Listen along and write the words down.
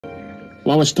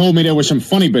Lois told me there was some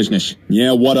funny business.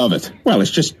 Yeah, what of it? Well,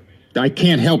 it's just, I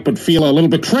can't help but feel a little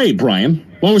betrayed,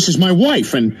 Brian. Lois is my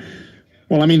wife, and,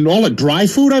 well, I mean, all the dry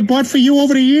food I bought for you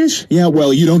over the years? Yeah,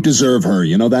 well, you don't deserve her,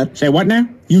 you know that? Say what now?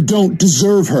 You don't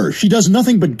deserve her. She does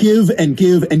nothing but give and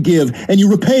give and give, and you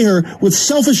repay her with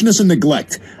selfishness and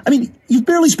neglect. I mean, you've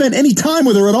barely spent any time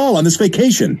with her at all on this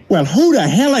vacation. Well, who the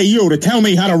hell are you to tell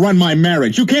me how to run my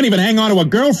marriage? You can't even hang on to a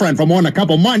girlfriend for more than a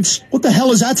couple months. What the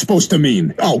hell is that supposed to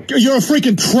mean? Oh, you're a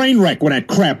freaking train wreck with that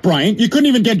crap, Brian. You couldn't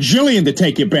even get Jillian to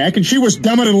take you back, and she was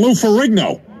dumber than Lou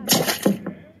Ferrigno.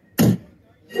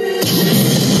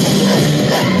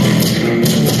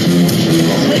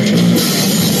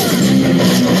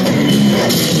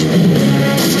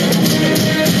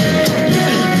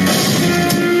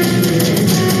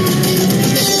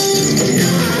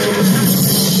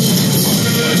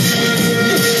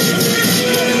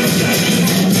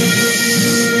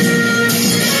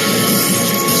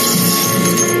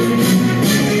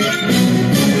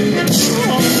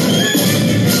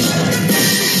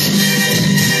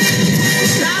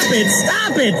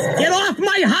 Stop it! Get off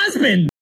my husband!